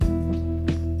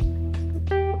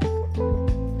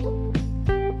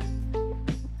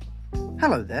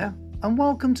Hello there, and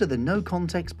welcome to the No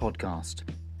Context podcast.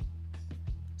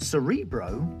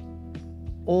 Cerebro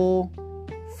or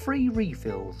free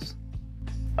refills?